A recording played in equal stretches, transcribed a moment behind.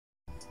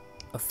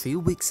A few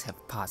weeks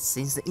have passed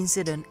since the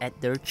incident at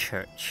their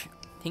church.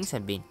 Things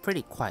have been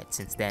pretty quiet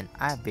since then.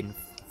 I have been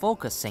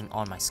focusing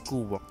on my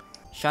schoolwork.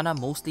 Shana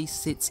mostly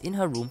sits in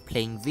her room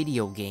playing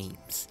video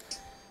games.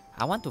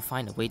 I want to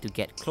find a way to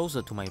get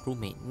closer to my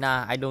roommate.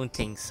 Nah, I don't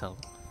think so.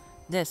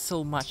 There's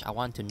so much I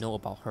want to know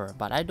about her,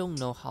 but I don't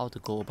know how to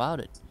go about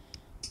it.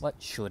 What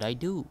should I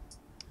do?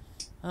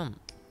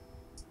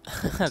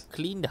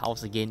 Clean the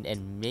house again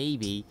and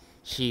maybe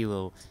she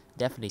will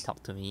definitely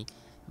talk to me.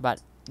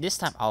 But this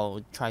time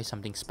I'll try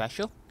something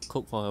special,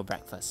 cook for her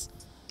breakfast.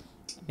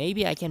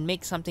 Maybe I can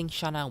make something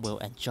Shana will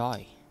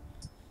enjoy.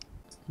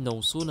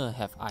 No sooner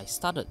have I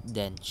started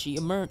than she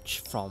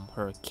emerged from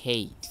her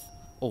cave.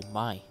 Oh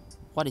my,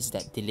 what is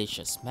that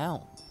delicious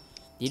smell?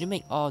 Did you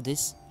make all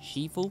this,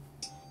 Shifu?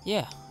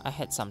 Yeah, I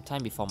had some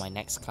time before my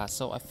next class,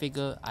 so I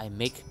figure I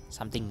make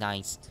something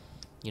nice,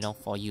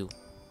 for you.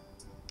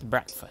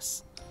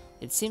 Breakfast.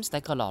 It seems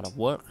like a lot of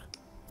work.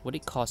 Would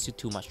it cause you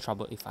too much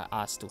trouble if I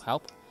ask to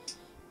help?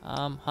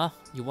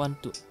 You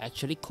want to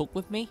actually cook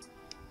with me?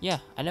 Yeah,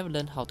 I never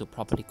learned how to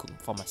properly cook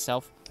for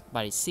myself,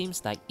 but it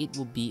seems like it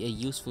would be a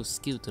useful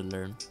skill to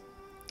learn.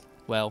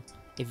 Well,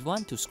 if you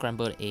want to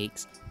scramble the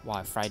eggs while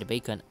I fry the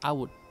bacon, I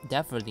would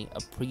definitely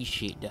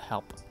appreciate the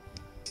help.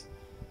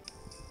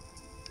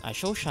 I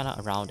show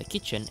Shana around the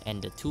kitchen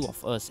and the two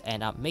of us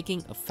end up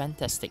making a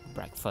fantastic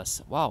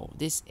breakfast. Wow,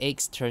 these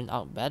eggs turned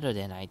out better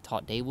than I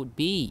thought they would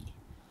be.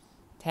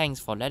 Thanks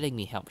for letting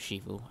me help,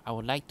 Shifu. I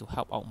would like to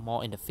help out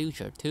more in the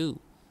future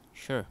too.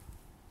 Sure.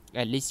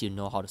 At least you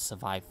know how to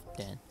survive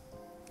then.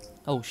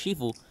 Oh,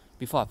 Shifu,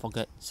 before I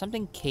forget,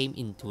 something came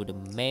into the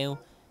mail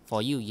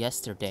for you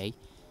yesterday.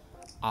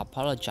 I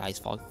apologize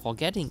for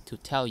forgetting to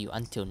tell you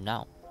until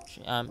now.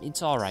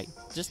 It's alright.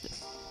 Just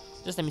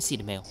let me see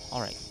the mail.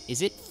 Alright.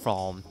 Is it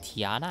from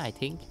Tiana, I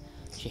think?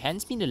 She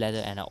hands me the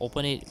letter and I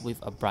open it with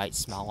a bright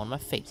smile on my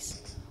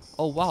face.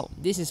 Oh wow,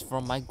 this is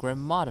from my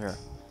grandmother.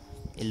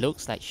 It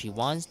looks like she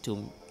wants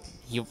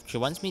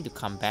me to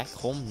come back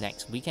home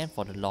next weekend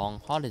for the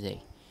long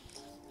holiday.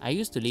 I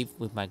used to live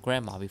with my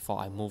grandma before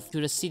I moved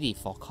to the city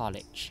for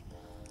college.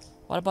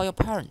 What about your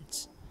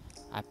parents?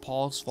 I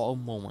paused for a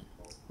moment,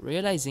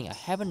 realizing I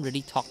haven't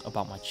really talked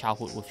about my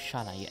childhood with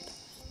Shana yet.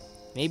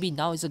 Maybe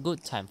now is a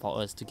good time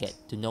for us to get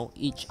to know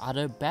each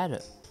other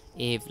better.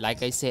 If,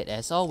 like I said,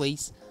 as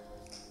always,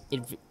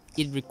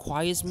 it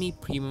requires me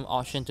premium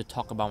option to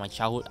talk about my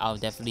childhood, I'll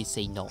definitely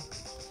say no.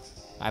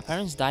 My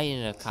parents died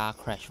in a car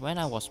crash when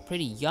I was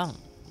pretty young,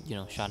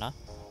 Shana.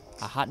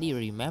 I hardly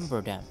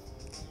remember them.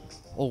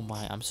 Oh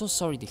my, I'm so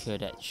sorry to hear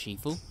that,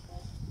 Shifu.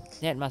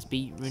 That must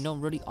be,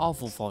 really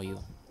awful for you.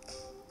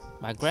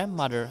 My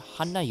grandmother,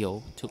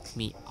 Hanayo, took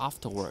me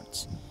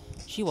afterwards.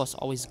 She was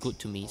always good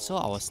to me, so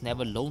I was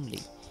never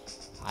lonely.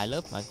 I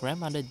love my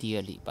grandmother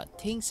dearly,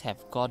 but things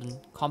have gotten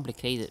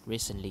complicated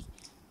recently.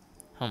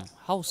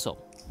 How so?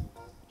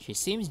 She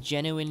seems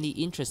genuinely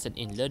interested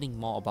in learning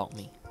more about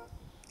me.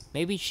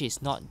 Maybe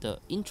she's not the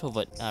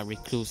introvert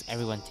recluse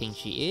everyone thinks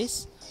she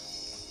is.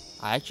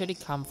 I actually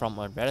come from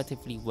a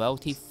relatively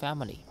wealthy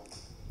family.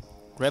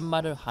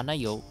 Grandmother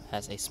Hanayo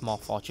has a small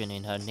fortune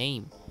in her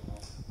name.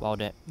 While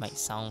that might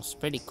sound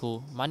pretty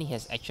cool, money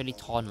has actually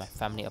torn my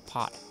family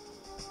apart.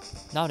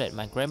 Now that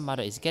my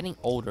grandmother is getting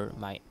older,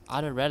 my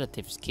other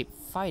relatives keep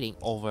fighting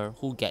over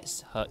who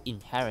gets her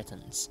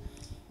inheritance.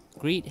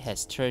 Greed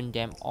has turned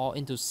them all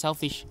into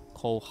selfish,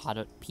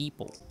 cold-hearted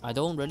people. I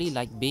don't really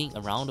like being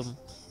around them.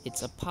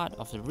 It's a part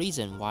of the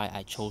reason why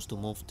I chose to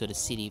move to the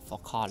city for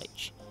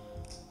college.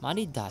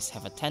 Money does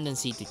have a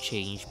tendency to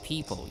change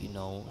people,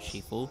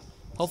 Shifu.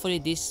 Hopefully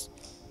this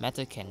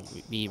matter can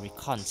be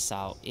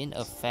reconciled in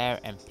a fair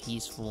and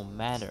peaceful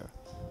manner.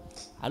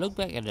 I look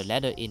back at the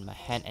letter in my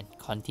hand and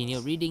continue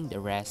reading the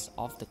rest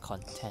of the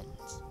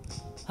contents.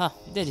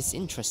 That is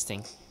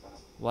interesting.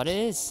 What it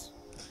is?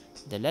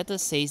 The letter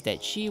says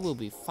that she will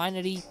be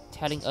finally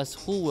telling us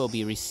who will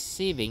be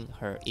receiving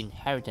her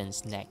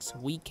inheritance next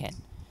weekend.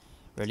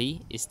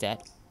 Really? Is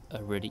that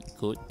a really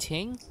good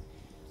thing?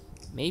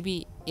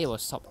 Maybe it will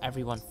stop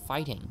everyone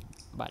fighting,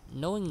 but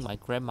knowing my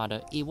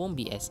grandmother, it won't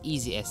be as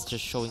easy as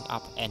just showing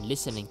up and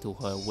listening to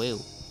her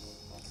will.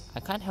 I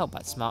can't help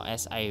but smile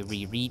as I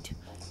reread,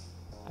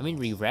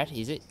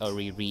 is it? Or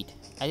reread?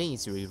 I think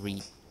it's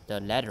reread the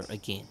letter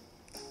again.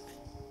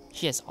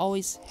 She has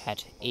always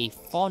had a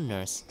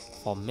fondness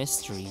for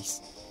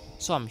mysteries,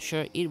 so I'm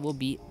sure it will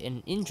be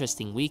an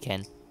interesting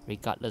weekend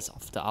regardless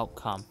of the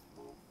outcome.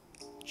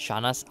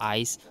 Shana's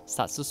eyes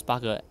start to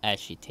sparkle as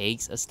she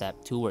takes a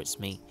step towards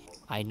me.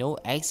 I know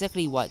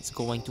exactly what's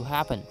going to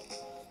happen.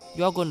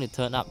 You're going to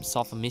turn up,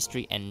 solve a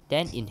mystery, and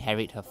then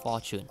inherit her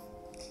fortune.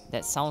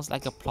 That sounds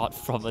like a plot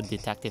from a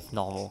detective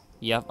novel.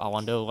 Yep, I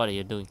wonder what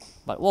you're doing.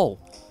 But whoa,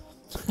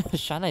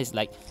 Shana is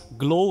like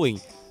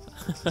glowing.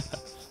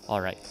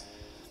 Alright.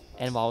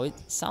 And while it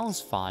sounds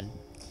fun,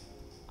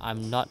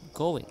 I'm not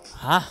going.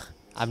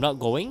 I'm not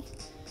going?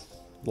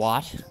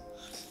 What?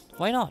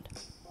 Why not?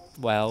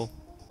 Well,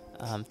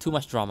 too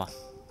much drama.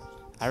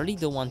 I really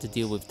don't want to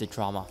deal with the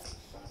drama.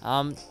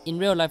 In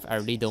real life, I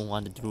really don't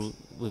want to deal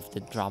with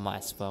the drama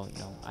as well,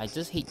 I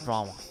just hate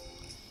drama.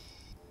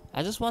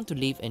 I just want to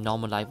live a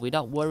normal life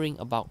without worrying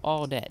about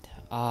all that.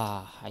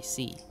 Ah, I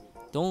see.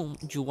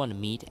 Don't you want to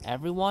meet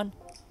everyone?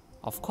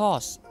 Of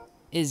course.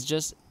 It's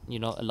just,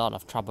 a lot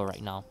of trouble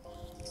right now.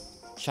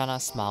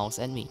 Shana smiles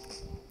at me.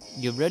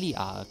 You really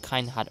are a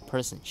kind-hearted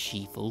person,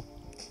 Shifu.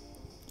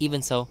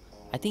 Even so,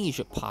 I think you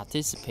should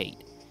participate.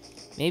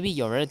 Maybe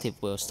your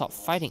relative will stop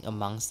fighting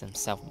amongst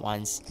themselves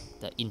once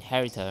the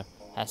inheritor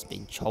has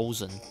been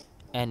chosen.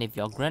 And if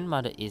your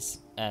grandmother is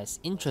as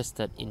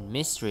interested in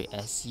mystery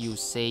as you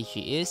say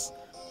she is,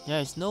 there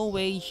is no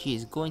way she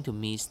is going to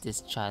miss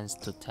this chance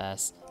to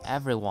test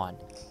everyone.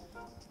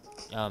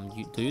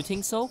 Do you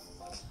think so?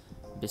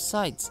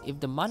 Besides, if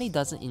the money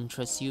doesn't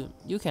interest you,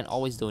 you can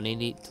always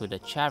donate it to the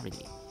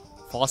charity.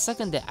 For a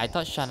second there, I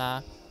thought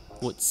Shana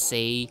would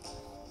say,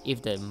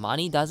 if the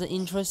money doesn't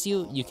interest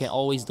you, you can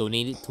always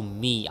donate it to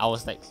me. I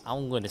was like,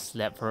 I'm gonna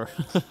slap her.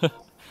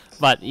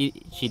 But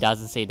she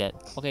doesn't say that.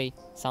 Okay,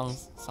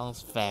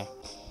 sounds fair.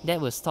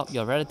 That will stop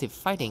your relative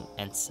fighting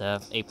and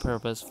serve a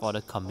purpose for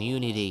the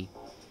community.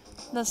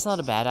 That's not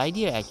a bad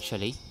idea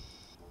actually.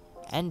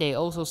 And they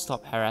also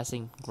stop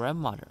harassing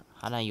grandmother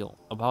Hanayo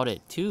about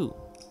it too.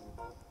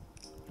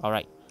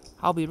 Alright,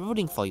 I'll be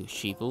rooting for you,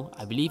 Shifu.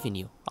 I believe in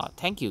you.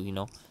 Thank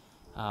you,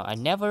 I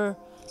never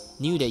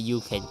knew that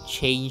you can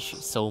change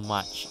so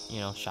much,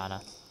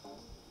 Shana.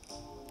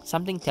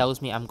 Something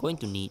tells me I'm going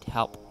to need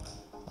help.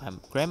 My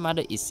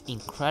grandmother is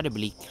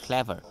incredibly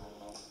clever.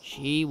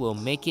 She will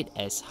make it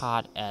as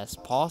hard as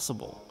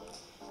possible.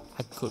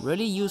 I could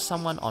really use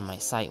someone on my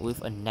side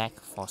with a knack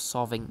for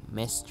solving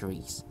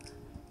mysteries.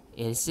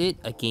 Is it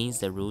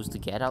against the rules to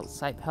get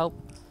outside help?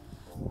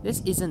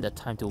 This isn't the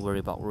time to worry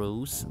about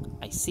rules.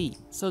 I see.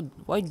 So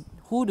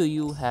who do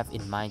you have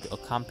in mind to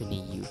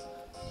accompany you?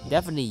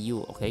 Definitely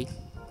you, okay?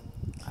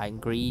 I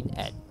agreed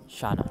at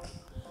Shana.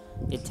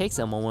 It takes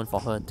a moment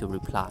for her to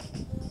reply.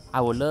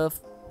 I would love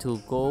to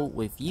go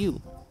with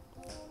you.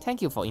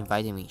 Thank you for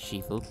inviting me,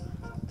 Shifu.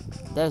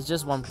 There's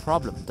just one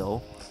problem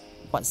though.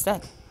 What's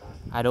that?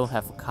 I don't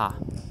have a car.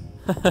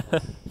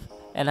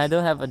 And I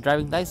don't have a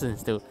driving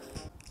license too.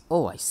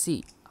 Oh, I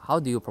see. How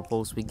do you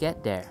propose we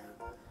get there?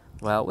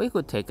 Well, we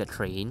could take a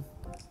train.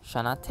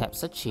 Shana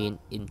taps her chin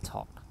in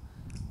thought.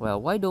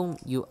 Well, why don't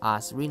you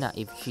ask Rina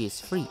if she is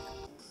free?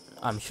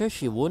 I'm sure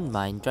she wouldn't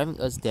mind driving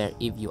us there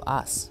if you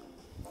ask.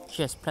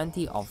 She has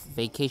plenty of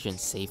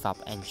vacations saved up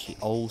and she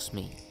owes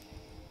me.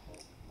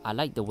 I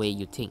like the way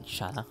you think,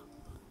 Shana.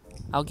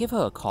 I'll give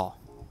her a call.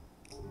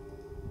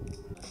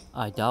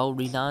 I dial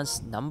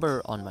Rina's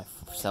number on my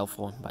cell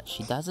phone, but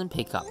she doesn't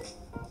pick up.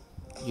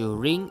 You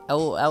ring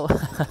LOL.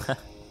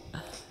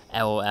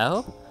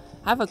 LOL?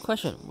 I have a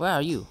question. Where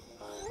are you?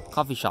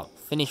 Coffee shop.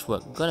 Finished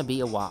work. Gonna be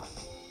a while.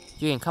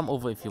 You can come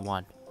over if you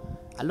want.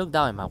 I look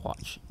down at my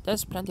watch.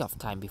 There's plenty of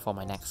time before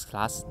my next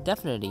class.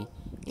 Definitely,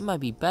 it might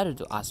be better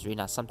to ask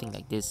Rina something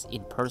like this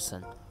in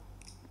person.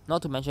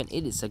 Not to mention,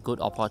 it is a good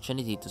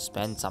opportunity to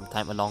spend some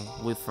time along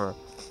with her.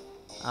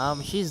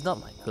 She's not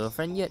my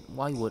girlfriend yet.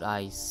 Why would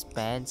I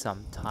spend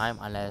some time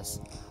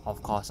unless,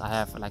 of course, I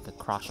have like a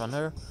crush on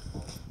her?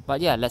 But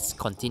yeah, let's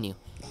continue.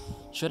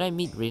 Should I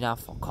meet Rina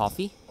for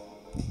coffee?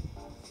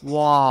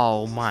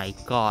 Wow, my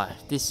god,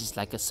 this is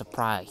like a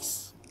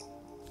surprise.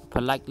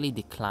 Politely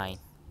decline.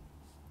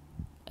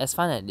 As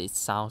fun as it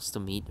sounds to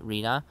meet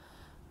Rina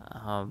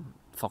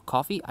for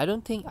coffee, I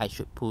don't think I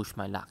should push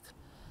my luck.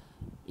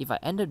 If I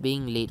ended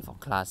being late for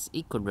class,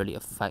 it could really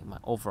affect my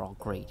overall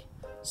grade.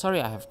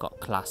 Sorry, I have got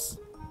class.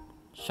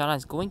 Shana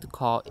is going to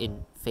call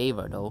in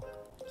favor though.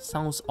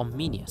 Sounds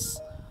ominous.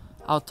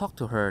 I'll talk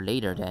to her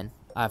later then.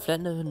 I've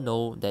let her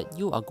know that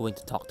you are going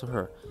to talk to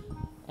her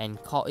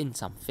and call in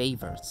some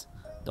favors.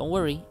 Don't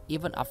worry,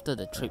 even after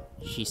the trip,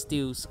 she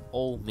still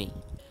owes me.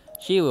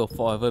 She will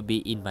forever be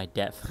in my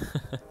debt.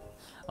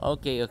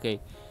 Okay.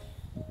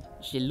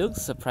 She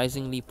looks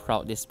surprisingly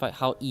proud despite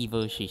how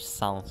evil she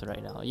sounds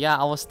right now. Yeah,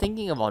 I was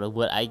thinking about a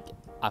word, I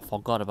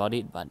forgot about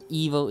it, but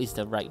evil is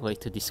the right way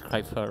to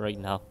describe her right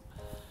now.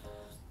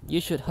 You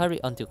should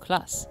hurry on to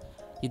class.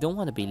 You don't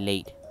want to be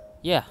late.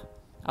 Yeah,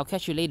 I'll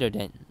catch you later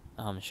then,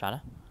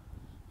 Shana.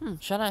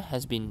 Shana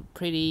has been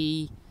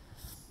pretty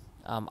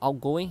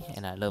outgoing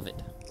and I love it.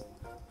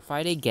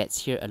 Friday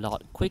gets here a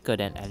lot quicker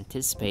than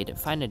anticipated.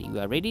 Finally, we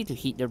are ready to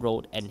hit the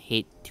road and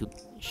head to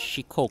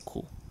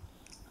Shikoku.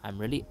 I'm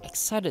really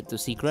excited to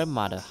see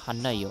grandmother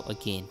Hanayo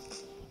again,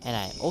 and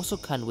I also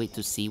can't wait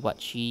to see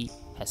what she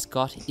has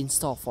got in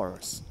store for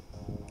us.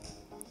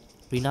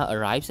 Rina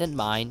arrives at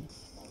mine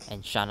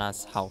and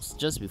Shana's house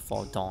just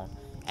before dawn,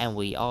 and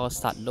we all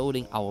start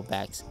loading our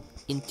bags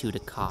into the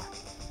car.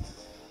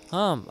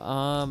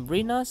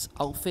 Rina's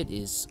outfit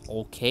is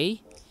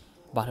okay,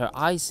 but her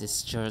eyes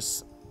is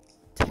just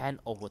 10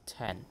 over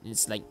 10.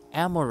 It's like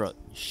emerald,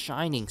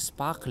 shining,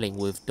 sparkling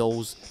with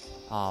those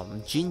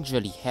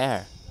gingerly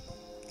hair.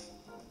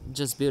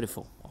 Just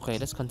beautiful. Okay,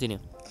 let's continue.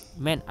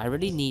 Man, I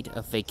really need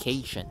a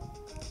vacation.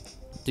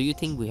 Do you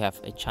think we have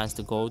a chance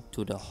to go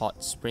to the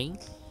hot spring?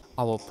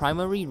 Our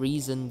primary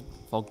reason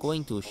for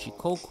going to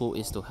Shikoku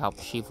is to help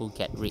Shifu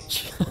get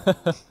rich.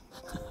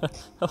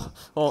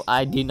 Oh,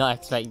 I did not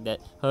expect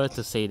her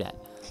to say that.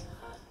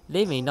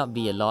 There may not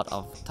be a lot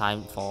of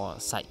time for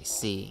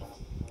sightseeing.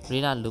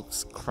 Rina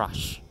looks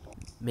crushed.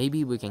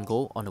 Maybe we can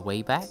go on the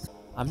way back?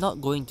 I'm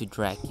not going to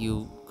drag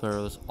you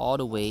girls all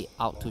the way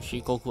out to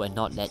Shikoku and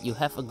not let you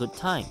have a good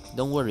time.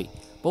 Don't worry.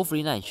 Both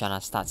Rina and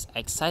Shana starts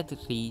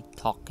excitedly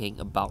talking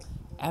about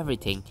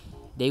everything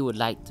they would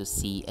like to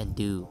see and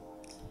do.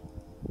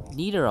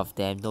 Neither of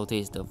them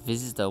noticed the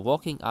visitor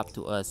walking up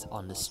to us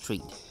on the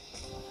street.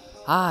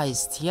 Ah,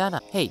 it's Tiana.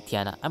 Hey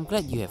Tiana, I'm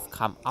glad you have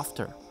come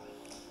after.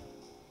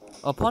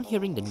 Upon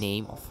hearing the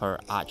name of her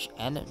arch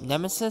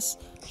nemesis,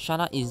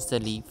 Shana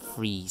instantly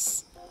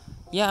freezes.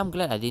 Yeah, I'm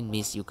glad I didn't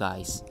miss you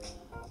guys.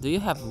 Do you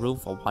have room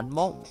for one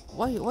more?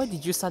 Why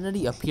did you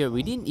suddenly appear?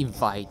 We didn't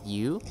invite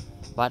you.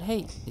 But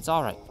hey, it's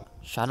alright.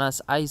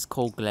 Shana's ice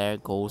cold glare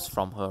goes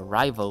from her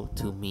rival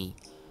to me.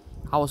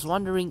 I was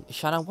wondering,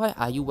 Shana, why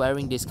are you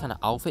wearing this kind of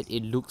outfit?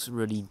 It looks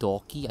really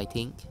dorky, I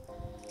think.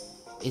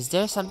 Is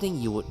there something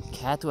you would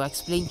care to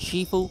explain,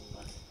 Shifu?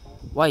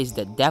 Why is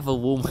that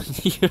devil woman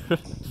here?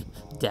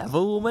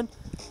 Devil woman?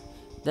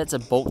 That's a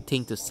bold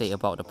thing to say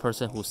about the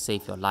person who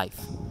saved your life.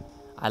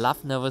 I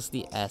laugh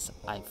nervously as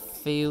I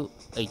feel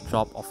a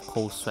drop of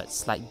cold sweat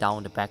slide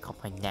down the back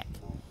of my neck.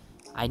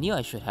 I knew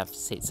I should have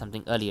said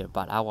something earlier,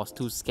 but I was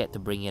too scared to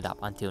bring it up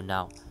until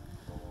now.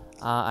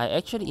 I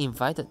actually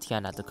invited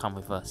Tiana to come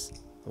with us.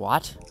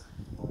 What?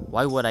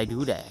 Why would I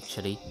do that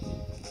actually?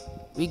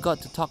 We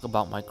got to talk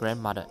about my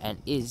grandmother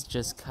and it's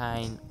just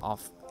kind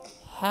of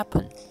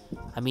happened.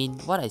 I mean,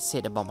 what I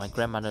said about my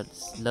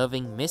grandmother's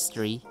loving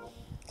mystery,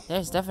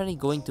 there's definitely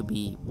going to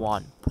be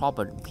one,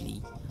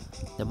 probably.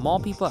 The more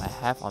people I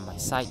have on my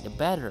side, the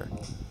better.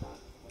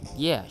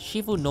 Yeah,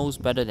 Shifu knows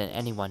better than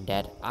anyone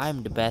that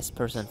I'm the best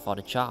person for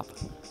the job.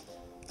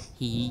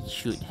 He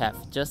should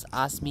have just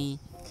asked me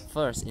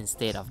first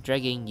instead of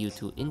dragging you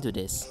two into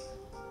this.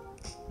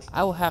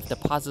 I will have the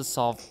puzzle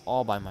solved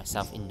all by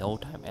myself in no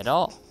time at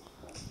all.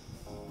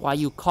 Why,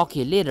 you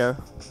cocky leader!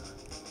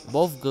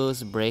 Both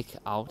girls break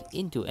out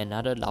into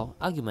another loud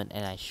argument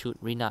and I shoot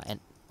Rina an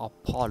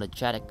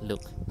apologetic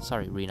look.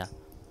 Sorry, Rina.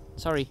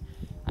 Sorry.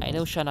 I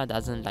know Shana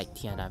doesn't like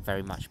Tiana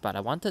very much, but I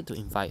wanted to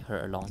invite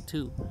her along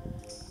too.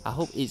 I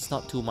hope it's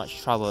not too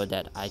much trouble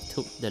that I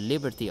took the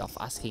liberty of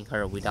asking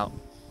her without,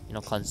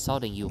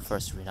 consulting you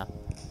first, Rina.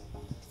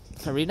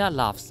 Rina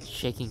laughs,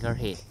 shaking her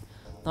head.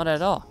 Not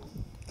at all.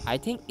 I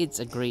think it's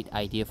a great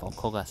idea for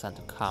Koga-san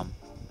to come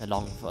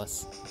along with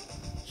us.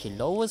 She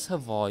lowers her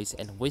voice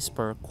and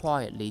whispers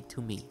quietly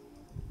to me.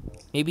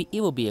 Maybe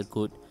it will be a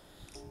good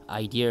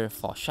idea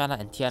for Shana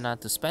and Tiana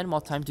to spend more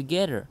time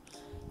together.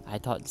 I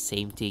thought the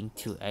same thing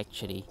too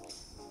actually.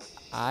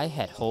 I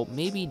had hoped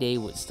maybe they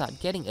would start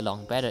getting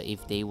along better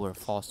if they were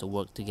forced to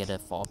work together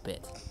for a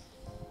bit.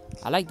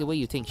 I like the way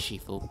you think,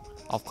 Shifu.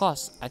 Of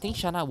course, I think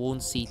Shana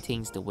won't see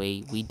things the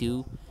way we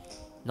do.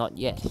 Not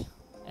yet,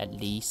 at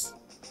least.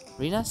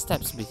 Rina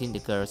steps between the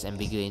girls and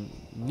begins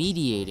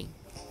mediating.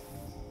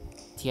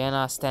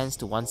 Tiana stands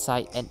to one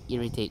side and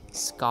irritated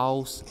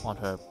scowls on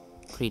her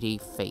pretty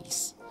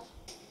face.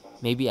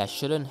 Maybe I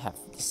shouldn't have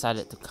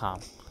decided to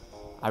come.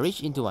 I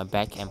reach into my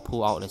bag and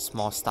pull out a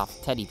small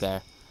stuffed teddy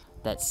bear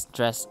that's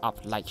dressed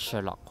up like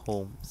Sherlock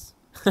Holmes.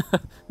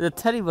 The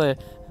teddy bear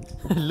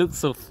looks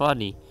so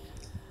funny.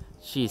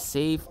 She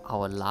saved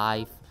our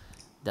life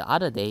the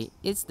other day.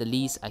 It's the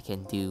least I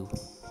can do.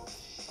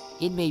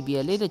 It may be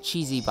a little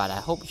cheesy, but I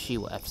hope she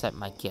will accept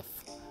my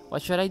gift.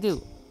 What should I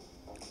do?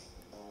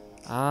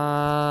 No,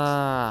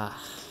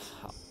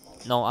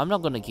 I'm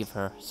not gonna give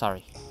her,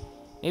 sorry.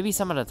 Maybe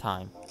some other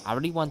time. I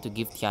really want to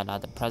give Tiana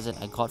the present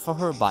I got for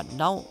her, but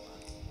now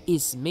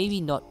is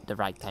maybe not the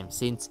right time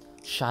since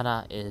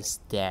Shana is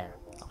there,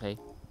 okay?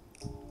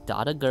 The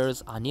other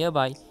girls are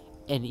nearby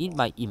and it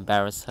might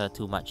embarrass her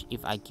too much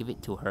if I give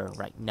it to her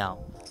right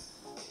now.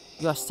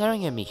 You are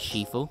staring at me,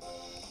 Shifu.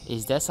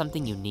 Is there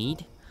something you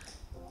need?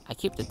 I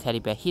keep the teddy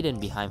bear hidden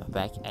behind my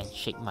back and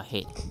shake my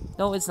head.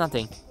 No, it's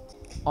nothing.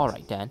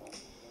 Alright then.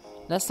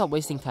 Let's stop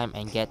wasting time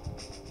and get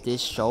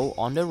this show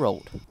on the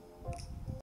road.